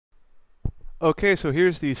Okay, so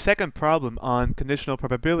here's the second problem on conditional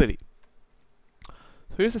probability.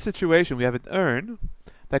 So here's the situation. We have an urn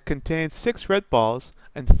that contains 6 red balls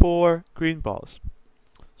and 4 green balls.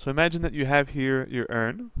 So imagine that you have here your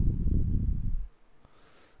urn,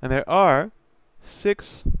 and there are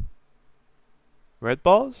 6 red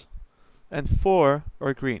balls and 4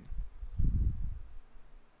 are green.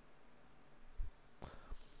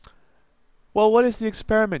 Well, what is the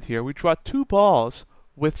experiment here? We draw 2 balls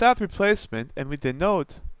without replacement, and we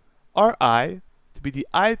denote Ri to be the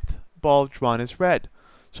ith ball drawn as red.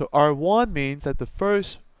 So R1 means that the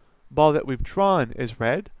first ball that we've drawn is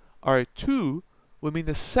red. R2 would mean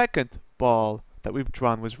the second ball that we've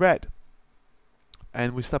drawn was red.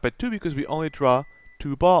 And we stop at 2 because we only draw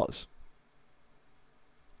 2 balls.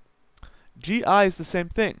 Gi is the same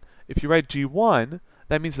thing. If you write G1,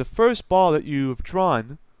 that means the first ball that you've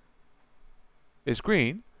drawn is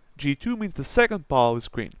green. G2 means the second ball is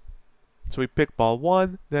green. So we pick ball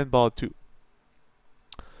 1, then ball 2.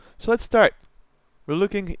 So let's start. We're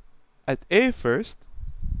looking at A first.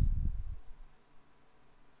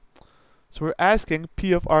 So we're asking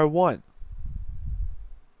P of R1.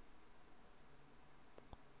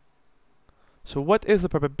 So what is the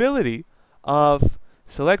probability of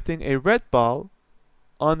selecting a red ball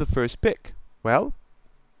on the first pick? Well,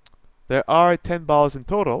 there are 10 balls in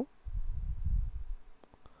total.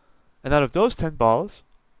 And out of those 10 balls,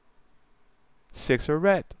 6 are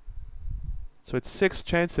red. So it's 6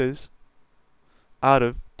 chances out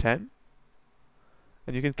of 10.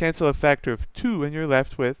 And you can cancel a factor of 2 and you're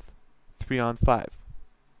left with 3 on 5.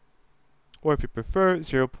 Or if you prefer,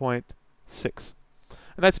 0.6.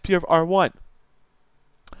 And that's P of R1.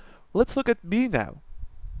 Let's look at B now.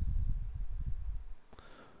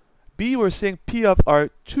 B, we're seeing P of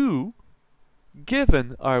R2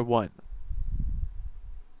 given R1.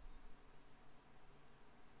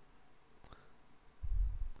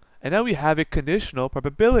 And now we have a conditional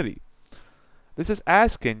probability. This is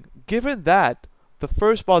asking, given that the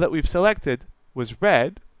first ball that we've selected was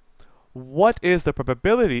red, what is the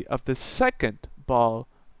probability of the second ball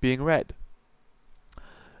being red?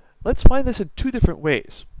 Let's find this in 2 different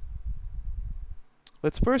ways.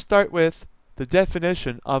 Let's first start with the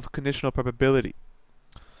definition of conditional probability.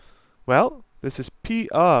 Well, this is P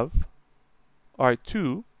of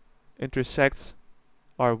R2 intersects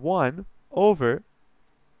R1 over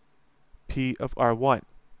P of R1.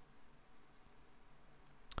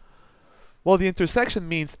 Well, the intersection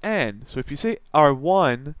means and. So if you say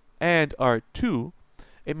R1 and R2,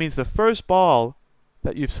 it means the first ball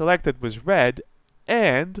that you've selected was red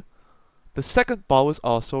and the second ball was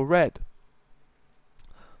also red.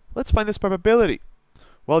 Let's find this probability.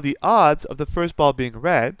 Well, the odds of the first ball being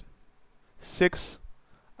red, 6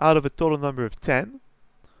 out of a total number of 10,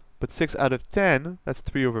 but 6 out of 10, that's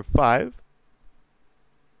 3 over 5.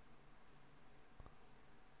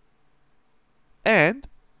 And,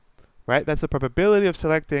 right, that's the probability of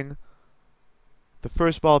selecting the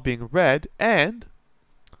first ball being red and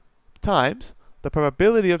times the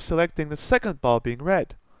probability of selecting the second ball being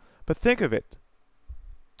red. But think of it.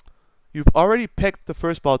 You've already picked the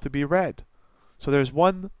first ball to be red. So there's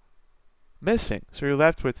 1 missing. So you're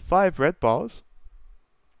left with 5 red balls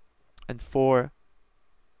and 4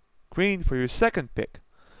 green for your second pick.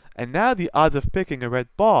 And now the odds of picking a red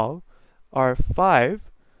ball are 5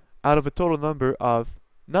 out of a total number of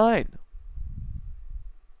 9.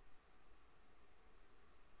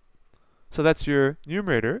 So that's your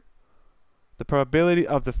numerator. The probability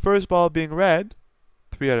of the first ball being red,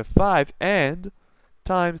 3 out of 5, and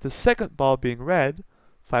times the second ball being red,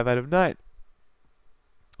 5 out of 9.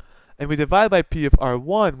 And we divide by P of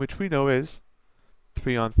R1, which we know is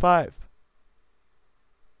 3 on 5.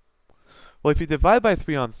 Well, if you divide by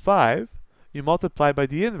 3 on 5, you multiply by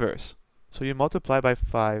the inverse. So you multiply by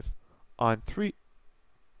 5 on 3.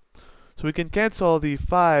 So we can cancel the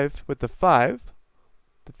 5 with the 5,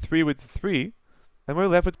 the 3 with the 3, and we're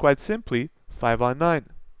left with quite simply 5 on 9.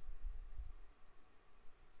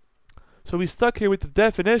 So we stuck here with the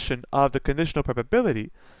definition of the conditional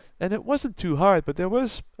probability, and it wasn't too hard, but there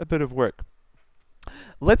was a bit of work.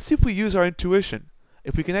 Let's see if we use our intuition,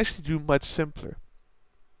 if we can actually do much simpler.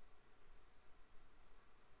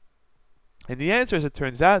 And the answer, as it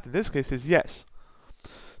turns out, in this case is yes.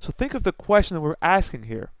 So think of the question that we're asking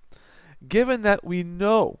here. Given that we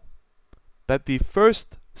know that the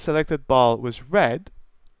first selected ball was red,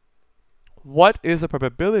 what is the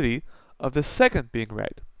probability of the second being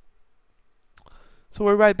red? So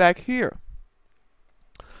we're right back here.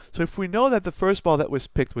 So if we know that the first ball that was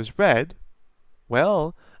picked was red,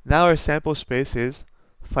 well, now our sample space is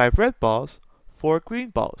 5 red balls, 4 green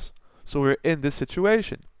balls. So we're in this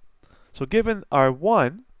situation. So given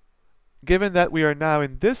R1, given that we are now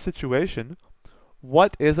in this situation,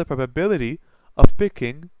 what is the probability of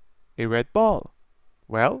picking a red ball?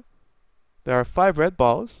 Well, there are 5 red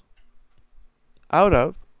balls out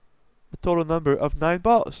of a total number of 9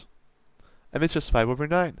 balls. And it's just 5 over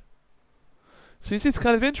 9. So you see, it's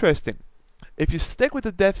kind of interesting. If you stick with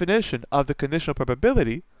the definition of the conditional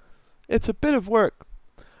probability, it's a bit of work.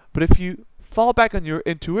 But if you fall back on your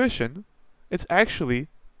intuition, it's actually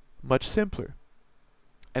much simpler.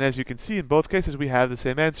 And as you can see, in both cases, we have the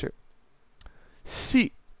same answer.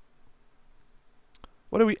 C.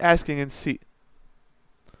 What are we asking in C?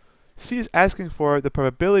 C is asking for the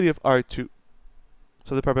probability of R2.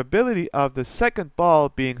 So the probability of the second ball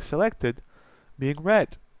being selected being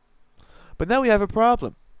red. But now we have a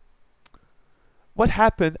problem. What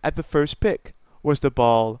happened at the first pick? Was the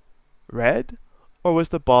ball red or was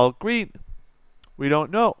the ball green? We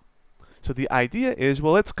don't know. So the idea is,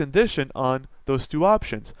 well, let's condition on those two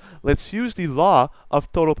options. Let's use the law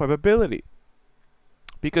of total probability.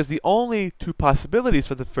 Because the only two possibilities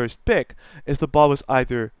for the first pick is the ball was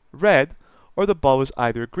either red or the ball was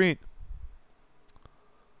either green.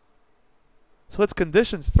 So let's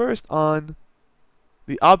condition first on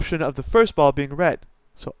the option of the first ball being red.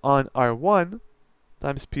 So on R1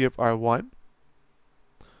 times P of R1.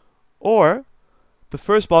 Or the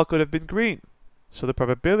first ball could have been green. So the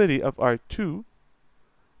probability of R2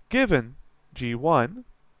 given G1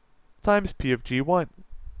 times P of G1.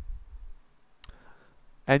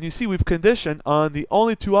 And you see we've conditioned on the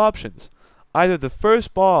only two options. Either the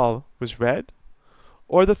first ball was red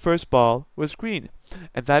or the first ball was green.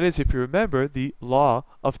 And that is, if you remember, the law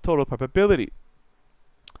of total probability.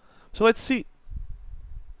 So let's see.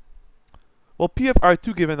 Well, P of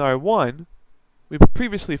R2 given R1, we've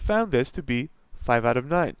previously found this to be 5 out of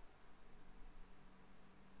 9.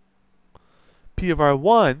 P of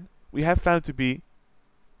R1 we have found to be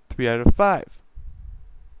 3 out of 5.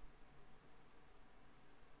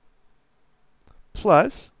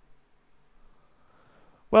 Plus,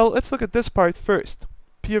 well, let's look at this part first.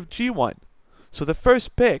 P of G1. So the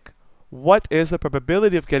first pick, what is the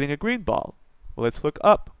probability of getting a green ball? Well, let's look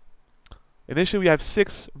up. Initially we have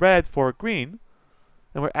 6 red, 4 green,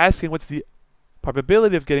 and we're asking what's the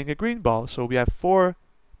probability of getting a green ball. So we have 4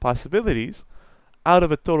 possibilities out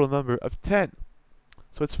of a total number of 10.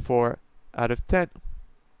 So it's 4 out of 10.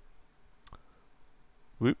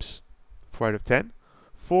 Whoops. 4 out of 10.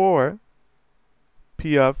 For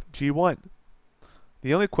P of G1.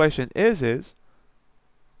 The only question left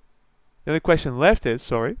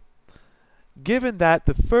is, given that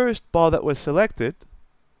the first ball that was selected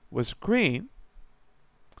was green,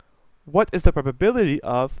 what is the probability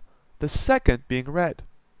of the second being red?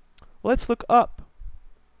 Well, let's look up.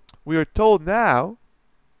 We are told now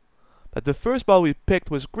that the first ball we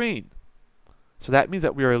picked was green. So that means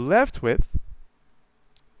that we are left with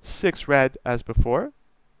 6 red as before.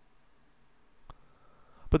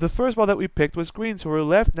 But the first ball that we picked was green, so we're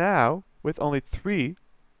left now with only 3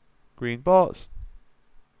 green balls.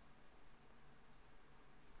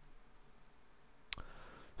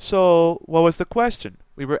 So what was the question?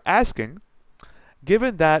 We were asking,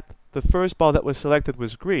 given that the first ball that was selected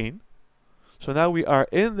was green, so now we are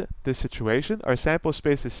in this situation. Our sample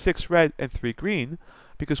space is 6 red and 3 green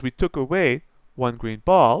because we took away 1 green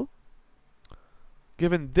ball.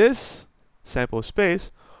 Given this sample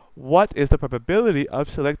space, what is the probability of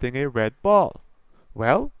selecting a red ball?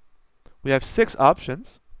 Well, we have 6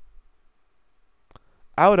 options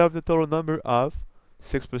out of the total number of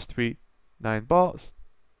 6 plus 3, 9 balls.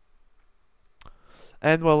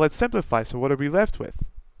 And well, let's simplify. So what are we left with?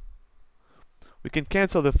 We can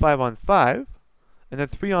cancel the 5 on 5, and the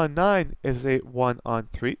 3 on 9 is a 1 on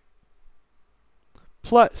 3.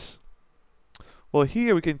 Plus, well,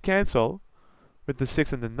 here we can cancel with the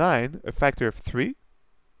 6 and the 9, a factor of 3.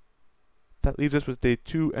 That leaves us with a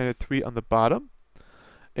 2 and a 3 on the bottom.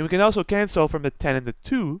 And we can also cancel from the 10 and the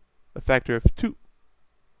 2, a factor of 2,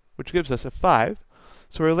 which gives us a 5.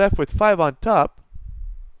 So we're left with 5 on top,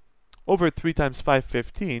 over 3 times 5,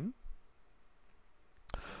 15.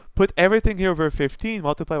 Put everything here over 15,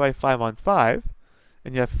 multiply by 5 on 5,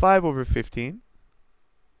 and you have 5 over 15,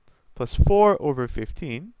 plus 4 over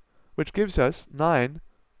 15, which gives us 9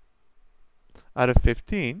 out of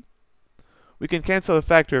 15. We can cancel a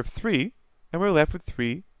factor of 3, and we're left with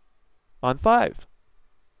 3 on 5.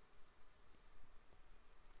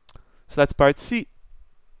 So that's part C.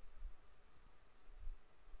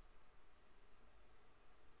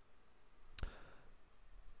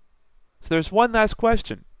 So there's one last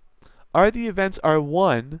question. Are the events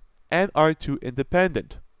R1 and R2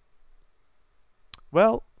 independent?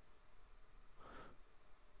 Well,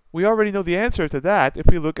 we already know the answer to that if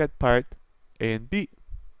we look at part A and B.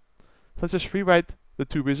 Let's just rewrite the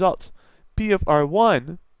two results. P of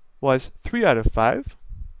R1 was 3 out of 5.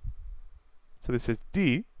 So this is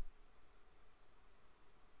D.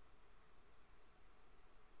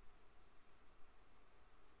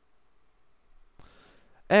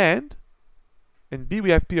 And in B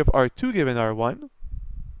we have P of R2 given R1.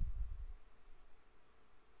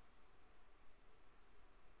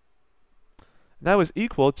 And that was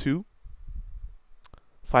equal to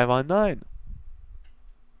 5 on 9.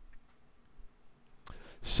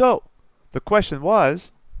 So, the question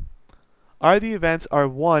was, are the events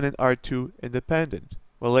R1 and R2 independent?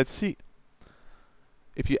 Well, let's see.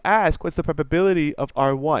 If you ask what's the probability of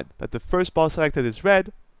R1, that the first ball selected is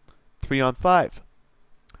red, 3 on 5.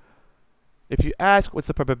 If you ask what's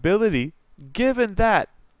the probability, given that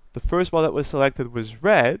the first ball that was selected was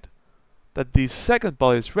red, that the second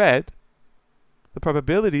ball is red, the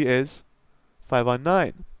probability is 5 on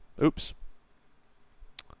 9. Oops.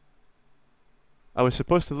 I was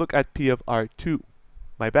supposed to look at P of R2.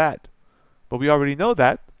 My bad. But we already know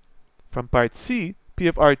that from part C, P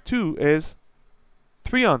of R2 is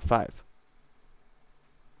 3 on 5.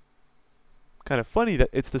 Kind of funny that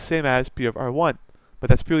it's the same as P of R1, but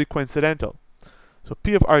that's purely coincidental. So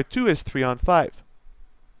P of R2 is 3 on 5.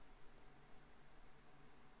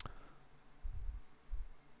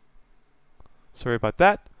 Sorry about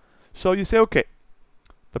that. So you say, okay,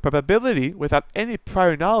 the probability without any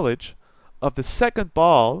prior knowledge of the second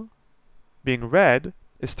ball being red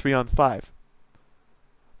is 3 on 5.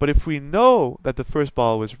 But if we know that the first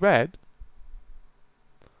ball was red,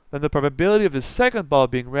 then the probability of the second ball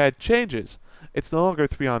being red changes. It's no longer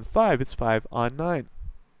 3 on 5, it's 5 on 9.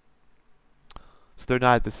 So they're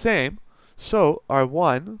not the same. So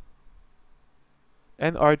R1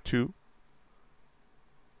 and R2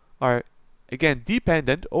 are, again,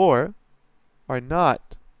 dependent or are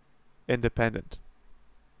not independent.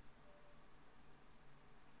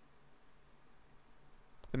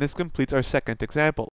 And this completes our second example.